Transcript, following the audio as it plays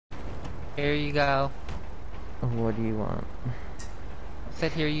Here you go. What do you want? I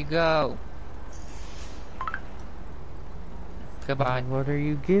said here you go. Goodbye. What are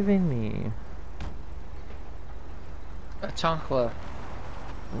you giving me? A chancla.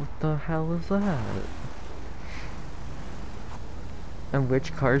 What the hell is that? And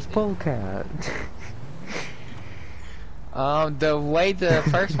which car's Polecat? The way the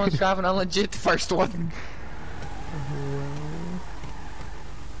first one's driving, I'm legit the first one.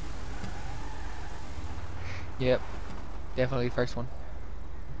 Yep. Definitely the first one.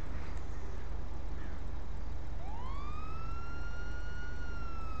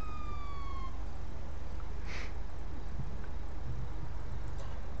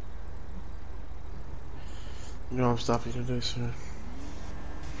 You know I'm stopping today, sir.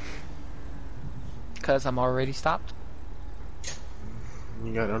 Cause I'm already stopped.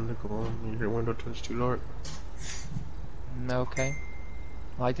 You got undergo on your window touch too dark. Okay.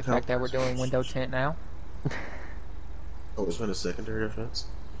 I like the fact that we're doing window tint now. Oh, it's been a secondary offense.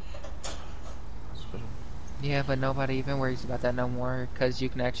 Yeah, but nobody even worries about that no more, cause you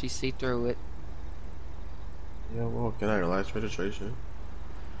can actually see through it. Yeah, well, can I relax registration?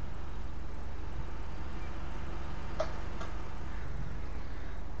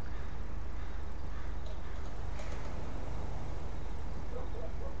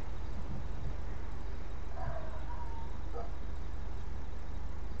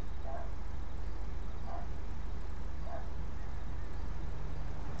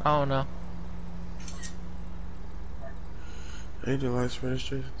 I don't know. Hey, device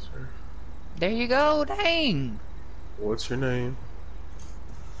registration, sir. There you go, dang! What's your name?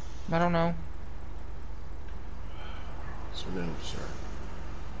 I don't know. What's your name, sir?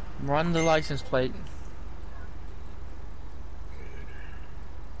 Run the license plate.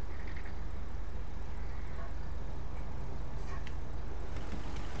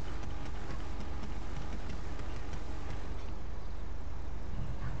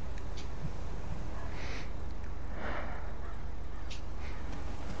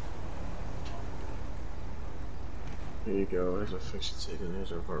 Here you go. There's a fiction ticket.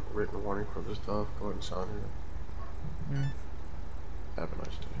 There's a written warning for this stuff. Go ahead and sign it. Mm. Have a nice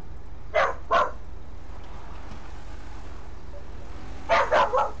day.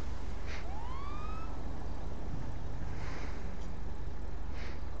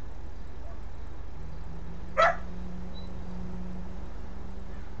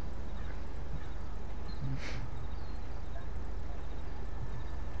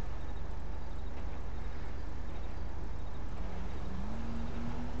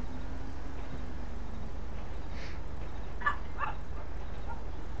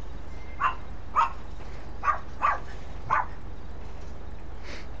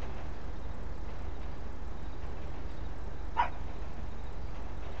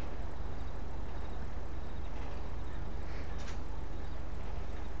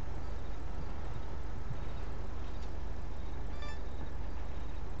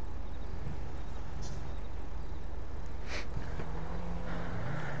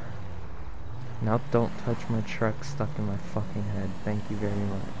 Now don't touch my truck stuck in my fucking head. Thank you very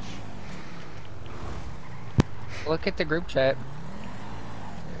much. Look at the group chat.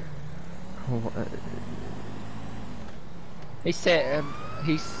 What? He said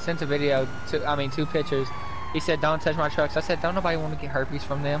he sent a video to, I mean, 2 pictures. He said, "Don't touch my trucks." I said, "Don't nobody want to get herpes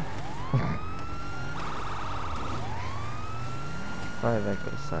from them." 5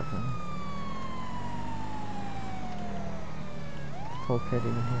 Echo 7. Polecat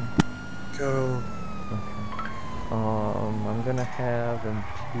in here. Go. Okay. I'm gonna have a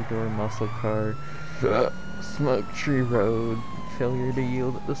 2-door muscle car. Smoke Tree Road. Failure to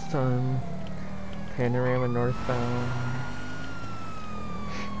yield at this time. Panorama northbound.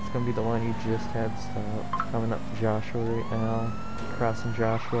 It's gonna be the one you just had stopped. Coming up to Joshua right now. Crossing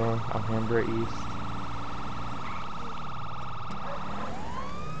Joshua, Alhambra East.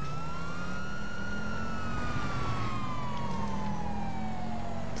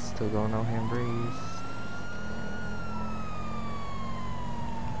 Still going Alhambra East.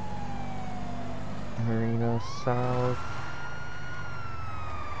 Marina South.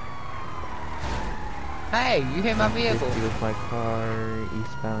 Hey, you hit my 50 vehicle. with my car,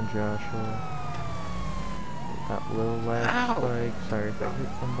 eastbound Joshua. That little lag Ow. spike. Sorry if I hit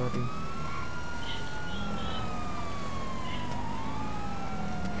somebody.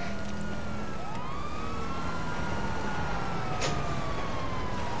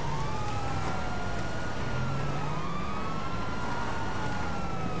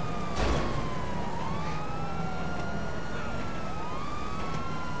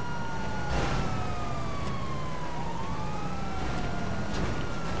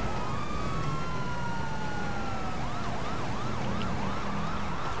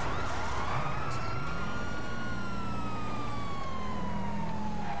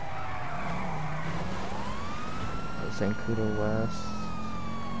 Sankudo West.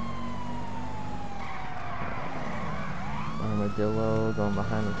 Armadillo, going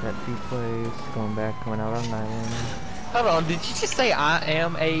behind the tattoo place, going back, coming out on Island. Hold on, did you just say I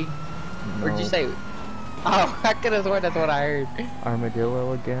am a... Or did you No. say... Oh, I could have sworn that's what I heard.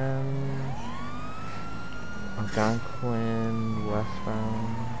 Armadillo again. Algonquin,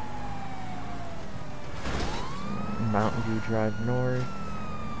 westbound. Mountain View Drive north.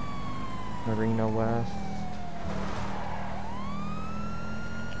 Marina west.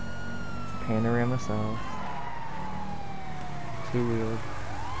 Panorama south. Two-wheeled.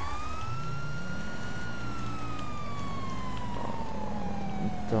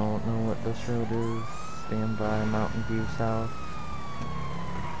 Don't know what this road is. Stand by Mountain View south.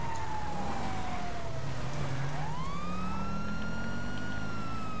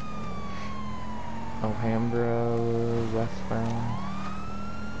 Alhambra westbound.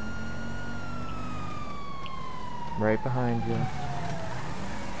 Right behind you.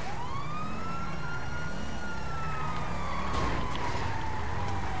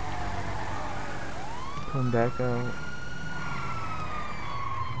 Come back out.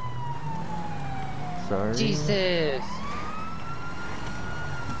 Sorry. Jesus.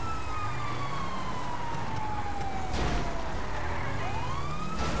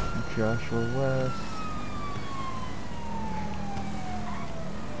 Joshua West.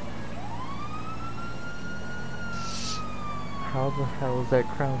 How the hell is that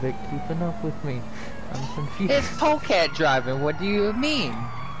Crown Vic keeping up with me? I'm confused. It's Polecat driving, what do you mean?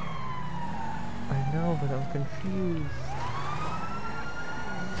 I know, but I'm confused.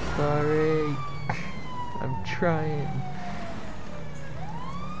 Sorry. I'm trying.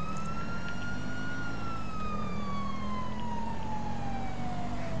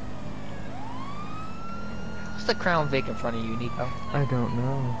 What's the Crown Vic in front of you, Nico? I don't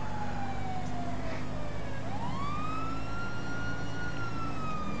know.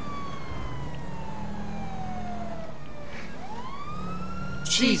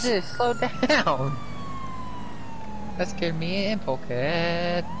 Jesus, slow down. That scared me in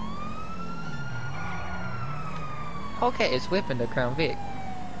Polecat. Polecat is whipping the Crown Vic.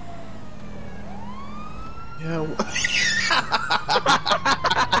 Yeah.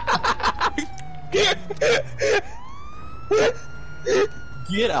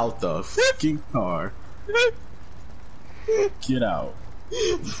 Get out the fucking car. Get out.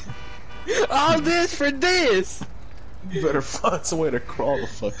 All this for this! You better find some way to crawl the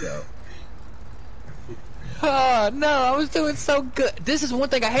fuck out. Oh no, I was doing so good. This is one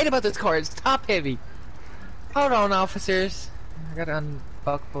thing I hate about this car, it's top heavy. Hold on, officers. I gotta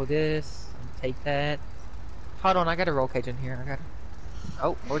unbuckle this and take that. Hold on, I got a roll cage in here. I gotta...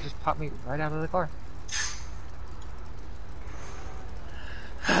 Oh, or just pop me right out of the car.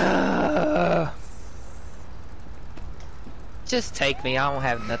 Just take me, I don't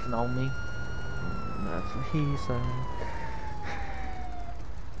have nothing on me. That's what he said.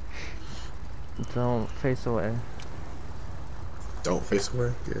 Don't face away. Don't face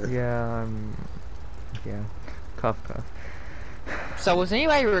away. Yeah. Yeah, yeah. Cough, cough. So was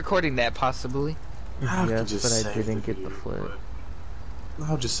anybody recording that possibly? I could Yes, just but I save didn't the get the video, flip. but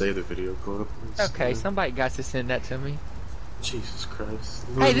I'll just save the video. Go to Okay, somebody got to send that to me. Jesus Christ.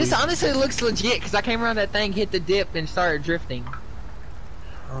 Hey, this Literally, honestly looks legit because I came around that thing, hit the dip, and started drifting.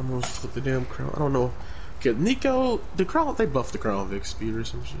 I almost flipped the damn crown. I don't know. Okay, Nico, the crown, they buffed the Crown Vic speed or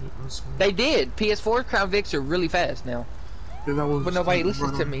some shit. They did. PS4 Crown Vics are really fast now. Yeah, that was But nobody right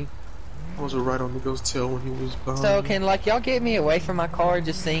listens to on- me. I was right on Nico's tail when he was behind. So can like y'all get me away from my car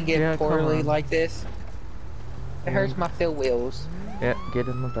just seeing it Yeah, come poorly on. like this? It hurts my feel wheels. Yeah, get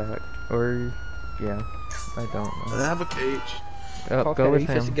in the back. Or, yeah, I don't I know. have a cage. Oh, Okay, go are with you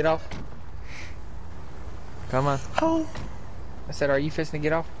fixing to him. get off? Come on. Oh, I said, are you fixing to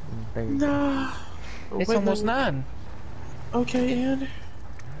get off? There you go. nah. It's Wait, almost no. 9. Okay, and You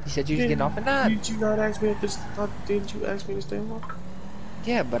said you was getting off at 9. Did you not ask me at this? Didn't you ask me to stay on?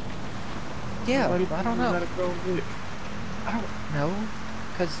 Yeah, but... Yeah, Why did I don't you know. not a Crown Vic? I don't know.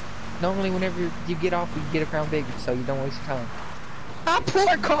 Because normally whenever you get off, you get a Crown Vic, so you don't waste your time. A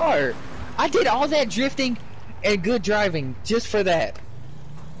poor car! I did all that drifting and good driving just for that.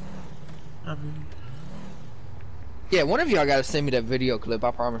 I mean, Yeah, one of y'all gotta send me that video clip,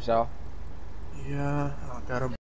 I promise y'all. yeah, I gotta